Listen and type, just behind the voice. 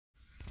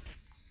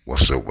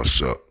What's up,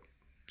 what's up?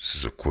 This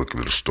is a quick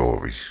little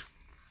story.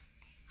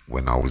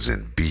 When I was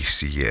in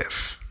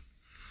B.C.F,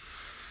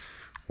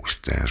 which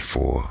stands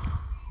for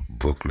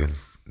Brooklyn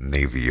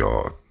Navy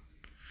Yard.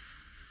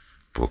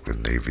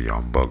 Brooklyn Navy,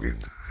 I'm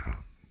bugging.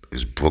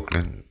 It's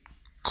Brooklyn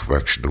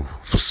Correctional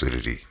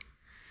Facility,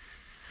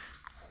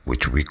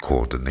 which we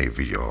call the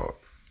Navy Yard.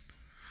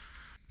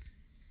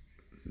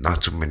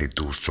 Not too many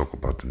dudes talk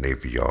about the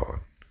Navy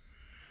Yard,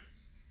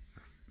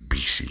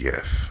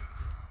 B.C.F,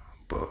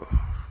 but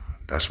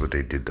that's what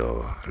they did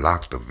the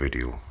Locked Up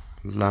video.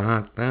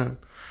 Locked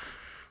Up,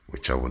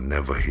 which I will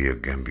never hear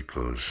again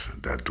because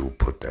that dude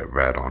put that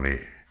rat on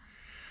it.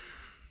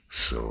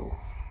 So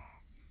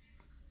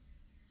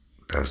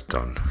that's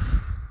done.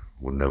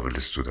 We'll never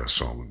listen to that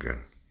song again.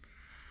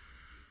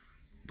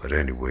 But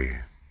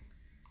anyway,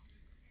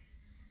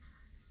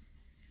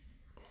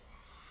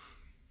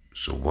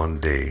 so one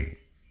day,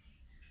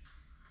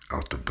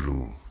 out the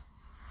blue,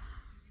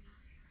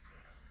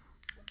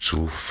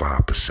 2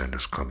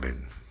 5%ers come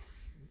in.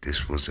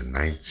 This was in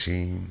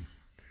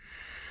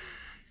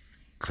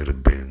could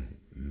have been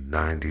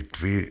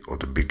 93 or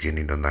the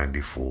beginning of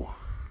 94.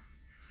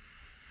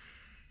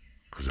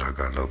 Because I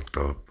got looked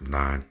up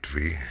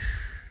 93.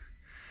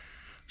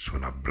 So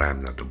when I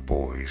blamed at the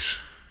boys,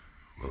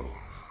 well,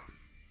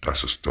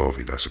 that's a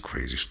story, that's a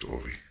crazy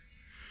story.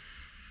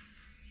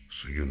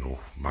 So you know,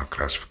 my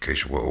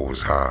classification was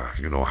always high,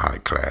 high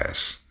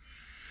class.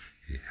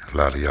 A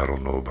lot of y'all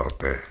don't know about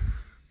that.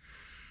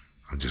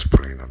 I'm just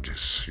playing,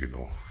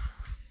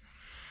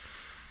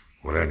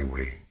 Well,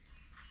 anyway,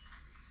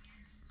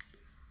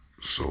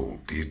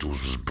 so these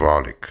dudes was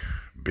brolic,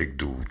 big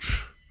dudes.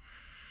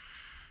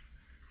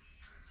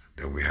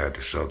 Then we had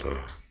this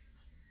other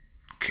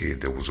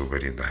kid that was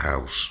already in the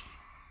house.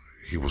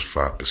 He was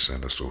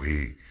 5%er, so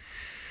he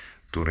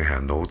didn't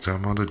have no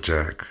time on the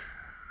jack.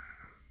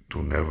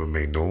 Dude never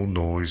made no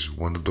noise,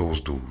 one of those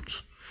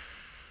dudes.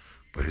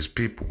 But his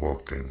people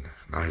walked in.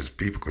 Not his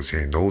people because he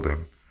ain't know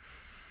them.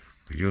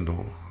 But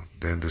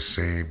then the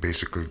same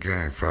basically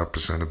gang,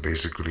 5%er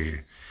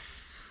basically.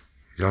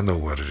 Y'all know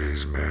what it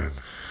is, man.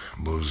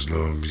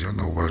 Muslims, y'all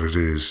know what it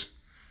is.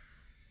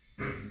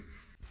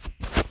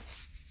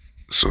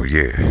 So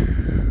yeah,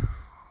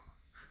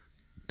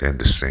 then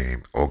the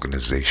same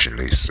organization,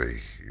 they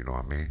say, you know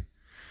what I mean?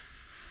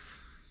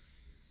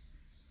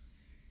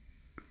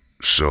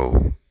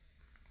 So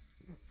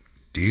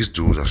these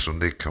dudes, as soon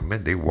as they come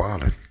in, they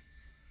wildin',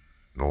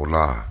 no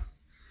lie.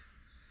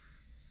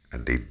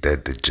 And they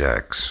dead the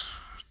jacks.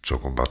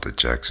 Talking about the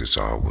jacks is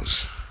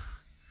ours.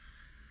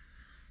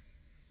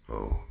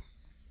 Oh,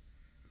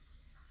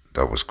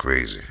 that was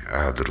crazy.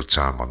 I had little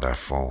time on that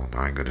phone.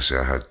 I ain't gonna say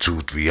I had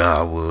 2-3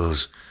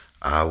 hours.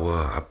 I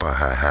probably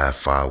had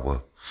half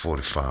hour,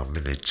 45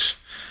 minutes.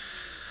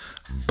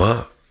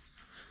 But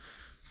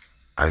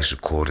I used to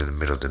call in the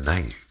middle of the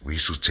night. We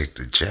used to take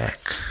the jack.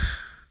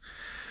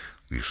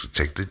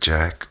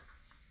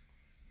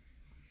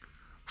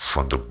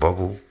 From the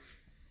bubble,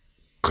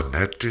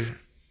 connected,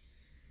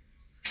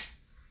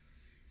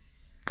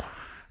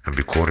 and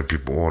be calling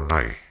people all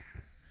night.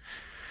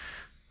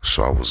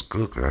 So I was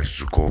good because I used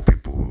to call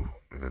people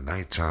in the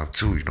nighttime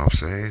too, you know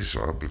what I'm saying?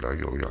 So I'd be like,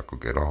 yo, y'all could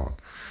get on.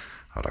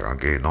 I'm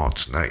getting on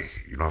tonight,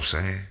 you know what I'm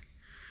saying?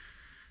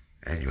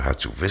 And you had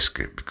to risk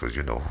it because,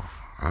 I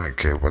didn't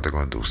care what they're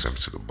going to do, send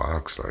me to the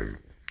box. Like,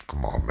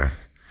 come on, man.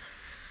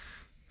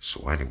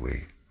 So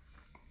anyway,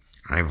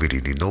 I ain't really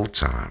need no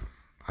time.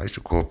 I used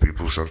to call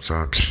people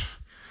sometimes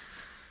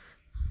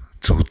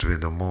 2, 3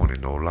 in the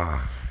morning, no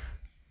lie.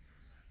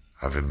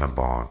 I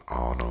remember on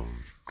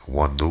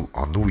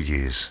New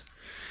Year's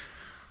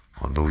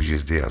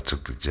Day, I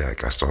took the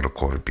jack. I started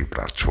calling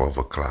people at 12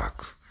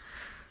 o'clock.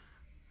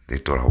 They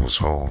thought I was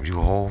home. You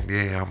home?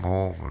 Yeah, I'm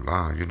home.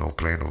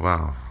 Playing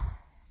around.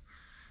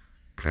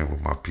 Playing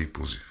with my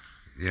peoples.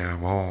 Yeah, I'm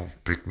home.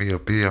 Pick me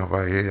up here. I'm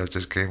right here. I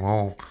just came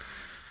home.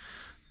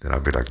 Then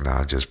I'd be like,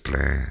 nah, just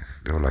playing.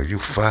 They were like, you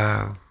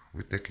 5?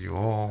 We think you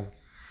home.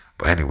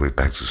 But anyway,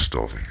 back to the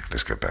story.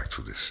 Let's get back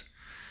to this.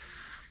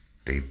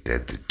 They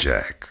dead the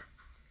jack.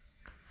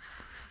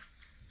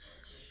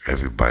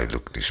 Everybody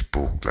looking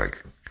spooked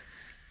like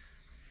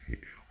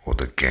all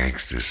the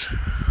gangsters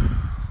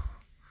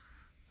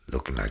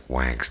looking like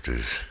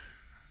wanksters.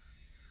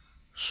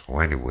 So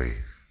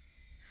anyway,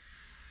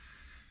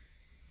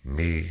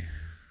 me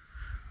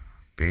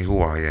being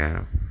who I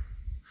am,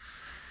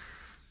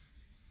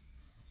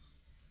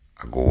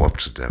 I go up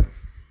to them.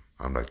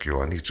 I'm like,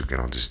 yo, I need to get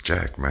on this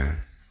jack,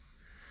 man.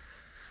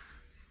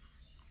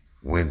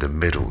 We're in the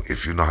middle.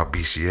 If you know how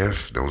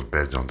B.C.F, there was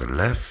beds on the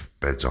left,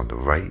 beds on the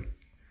right,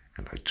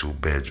 and like 2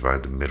 beds right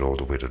in the middle all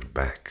the way to the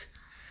back.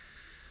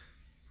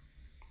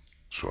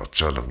 So I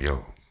tell them,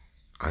 yo,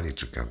 I need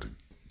to get on the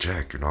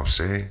jack, you know what I'm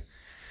saying?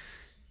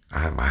 I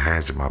had my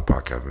hands in my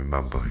pocket, I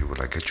remember. He was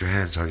like, get your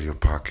hands out of your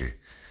pocket.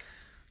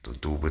 The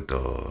dude with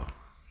the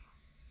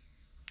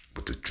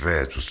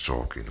dreads was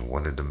talking, the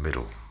one in the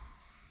middle.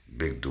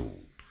 Big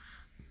dude.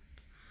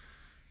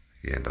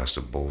 Yeah, that's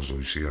the bozo.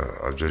 You see,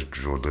 I just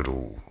drew a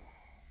little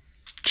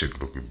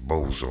chick-looking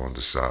bozo on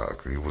the side.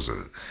 He was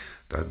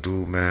That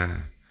dude,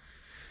 man,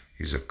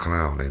 he's a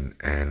clown.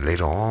 And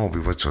later on,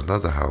 we went to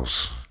another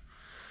house.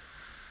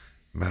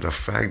 Matter of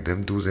fact,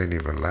 them dudes ain't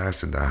even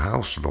last in the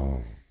house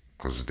long.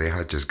 Because they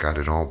had just got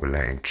it on with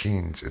Latin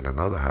Kings in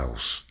another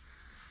house.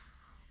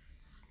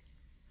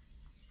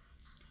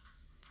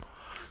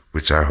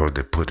 Which I heard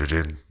they put it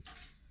in.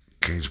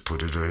 Kings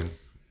put it in.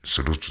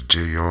 Salute to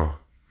JR.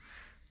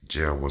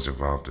 JR was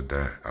involved in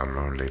that. I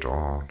learned later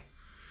on.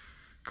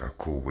 Got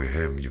cool with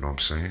him, you know what I'm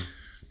saying?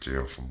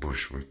 JR from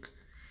Bushwick.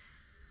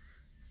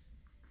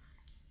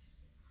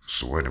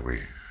 So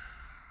anyway,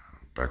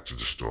 back to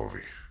the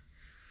story.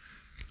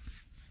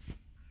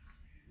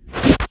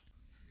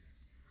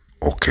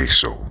 Okay,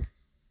 so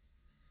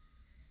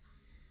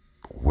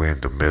we're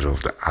in the middle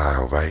of the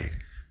aisle, right?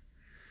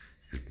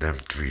 It's them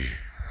three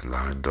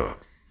lined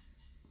up,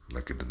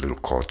 like in the little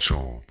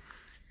cartoon.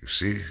 You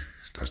see?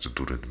 That's the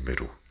dude in the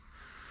middle.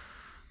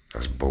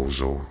 That's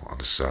Bozo on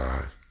the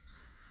side.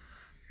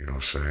 You know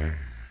what I'm saying?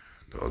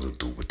 The other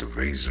dude with the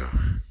razor.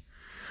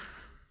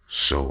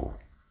 So,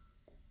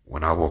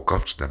 when I walk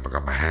up to them, I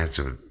got my hands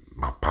in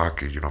my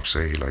pocket, you know what I'm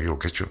saying? He's like, yo,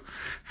 get your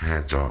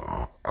hands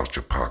out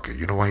your pocket.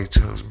 You know what he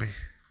tells me?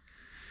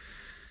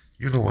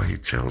 You know what he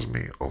tells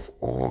me? Of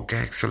all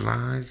gangster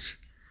lines,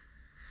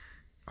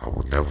 I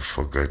will never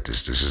forget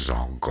this. This is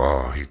on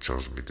guard. He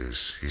tells me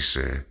this. He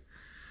said,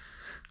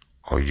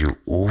 are you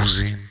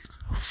oozing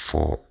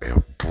for a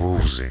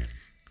bruising?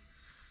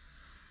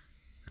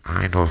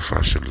 I didn't know if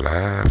I should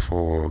laugh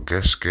or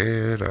get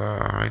scared.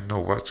 I didn't know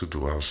what to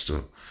do. I was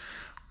still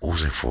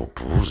oozing for a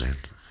bruising.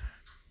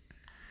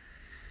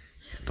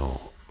 You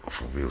know,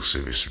 for real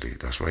seriously.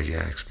 That's why he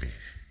asked me.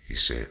 He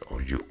said,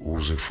 are you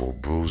oozing for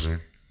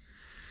bruising?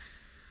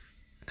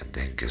 And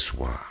then guess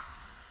what?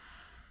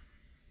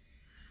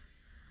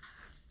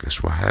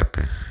 Guess what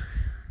happened?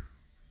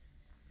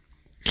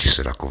 He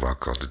said I could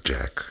rock on the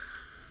jack.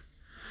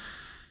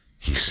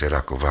 He said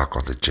I could rock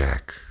on the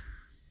jack.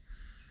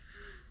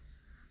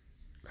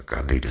 Like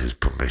I needed his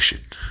permission.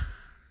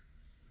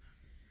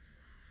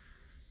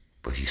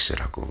 But he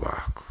said I could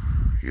rock.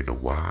 You know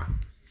why?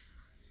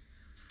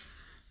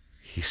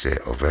 He said,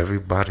 of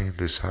everybody in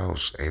this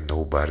house, ain't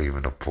nobody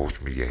even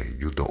approached me yet.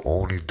 You the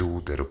only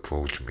dude that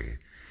approached me.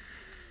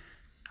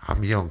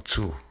 I'm young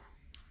too.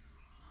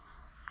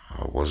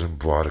 I wasn't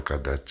brolic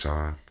at that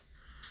time.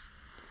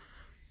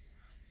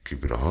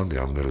 Keep it 100,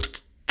 I'm a little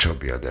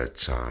chubby at that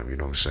time, you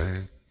know what I'm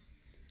saying?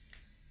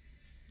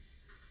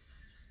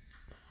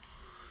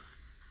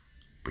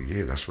 But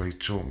yeah, that's what he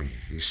told me.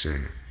 He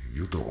said,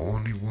 you the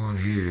only one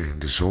here in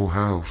this whole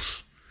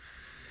house.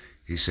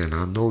 He said,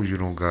 I know you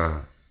don't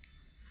got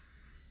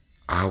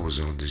hours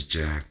on this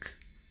jack.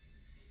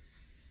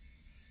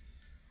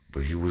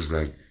 But he was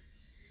like,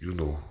 you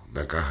know,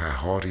 like I had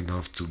heart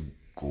enough to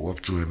go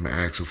up to him and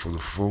ask him for the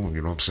phone,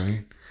 you know what I'm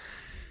saying?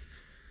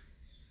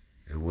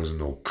 It wasn't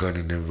no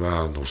cutting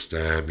involved, no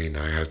stabbing.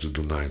 I had to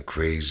do nothing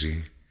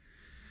crazy.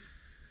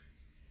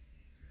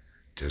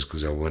 Just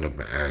because I went up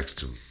and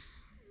asked him.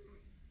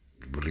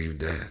 You believe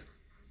that?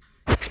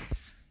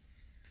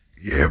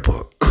 Yeah,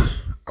 but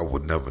I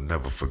would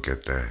never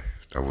forget that.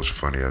 That was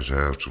funny as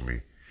hell to me.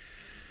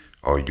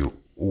 Are you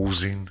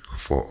oozing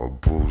for a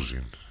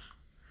bruising?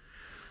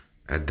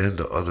 And then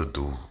the other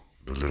dude,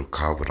 the little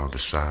coward on the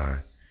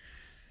side,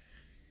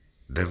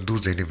 them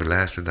dudes ain't even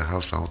last in the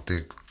house, I don't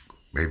think,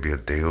 maybe a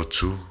day or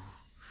two.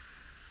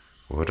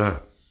 What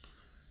up?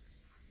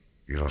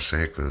 You know what I'm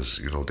saying? Because,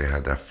 you know, they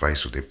had that fight,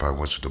 so they probably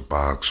went to the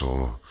box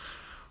or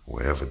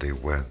wherever they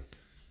went.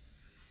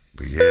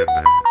 But yeah,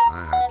 man,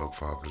 I had no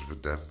problems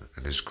with them.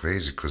 And it's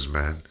crazy because,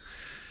 man,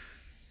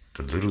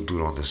 the little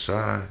dude on the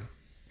side,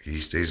 he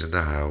stays in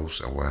the house.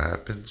 And what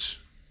happens?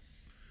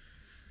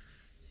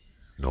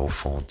 No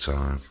phone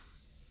time.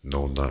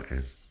 No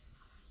nothing.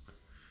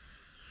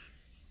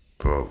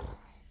 Bro,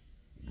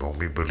 don't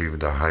be believing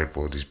the hype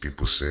all these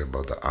people say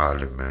about the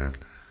island, man.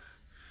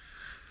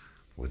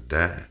 With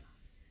that,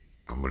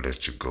 I'm going to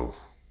let you go.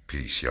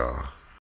 Peace, y'all.